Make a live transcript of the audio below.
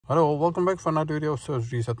Hello, welcome back for another video. So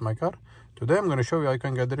reset my car. Today I'm going to show you how you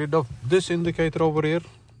can get rid of this indicator over here,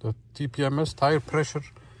 the TPMS, tire pressure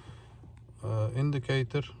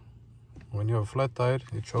indicator. When you have a flat tire,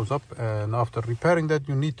 it shows up, and after repairing that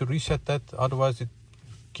you need to reset that, otherwise it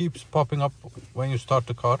keeps popping up when you start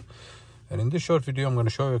the car. And in this short video I'm going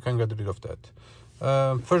to show you how you can get rid of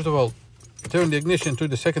that. First of all, turn the ignition to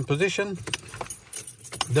the second position.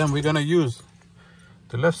 Then we're going to use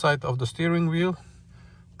the left side of the steering wheel.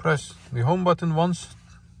 Press the home button once,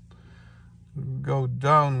 go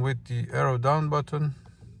down with the arrow down button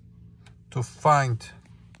to find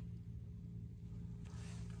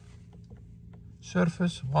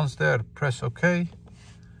surface. Once there, press OK.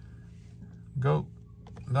 Go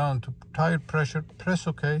down to tire pressure, press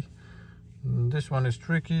OK. This one is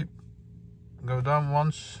tricky. Go down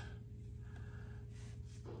once,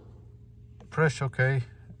 press OK,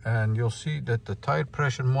 and you'll see that the tire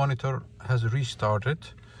pressure monitor has restarted.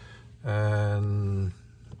 And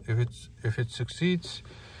if it succeeds,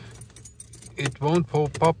 it won't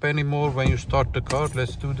pop up anymore when you start the car.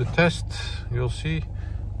 Let's do the test. You'll see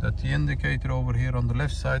that the indicator over here on the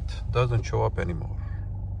left side doesn't show up anymore.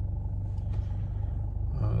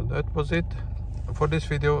 That was it for this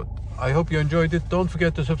video. I hope you enjoyed it. Don't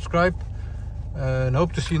forget to subscribe, and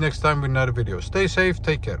hope to see you next time with another video. Stay safe,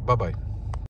 take care, bye bye.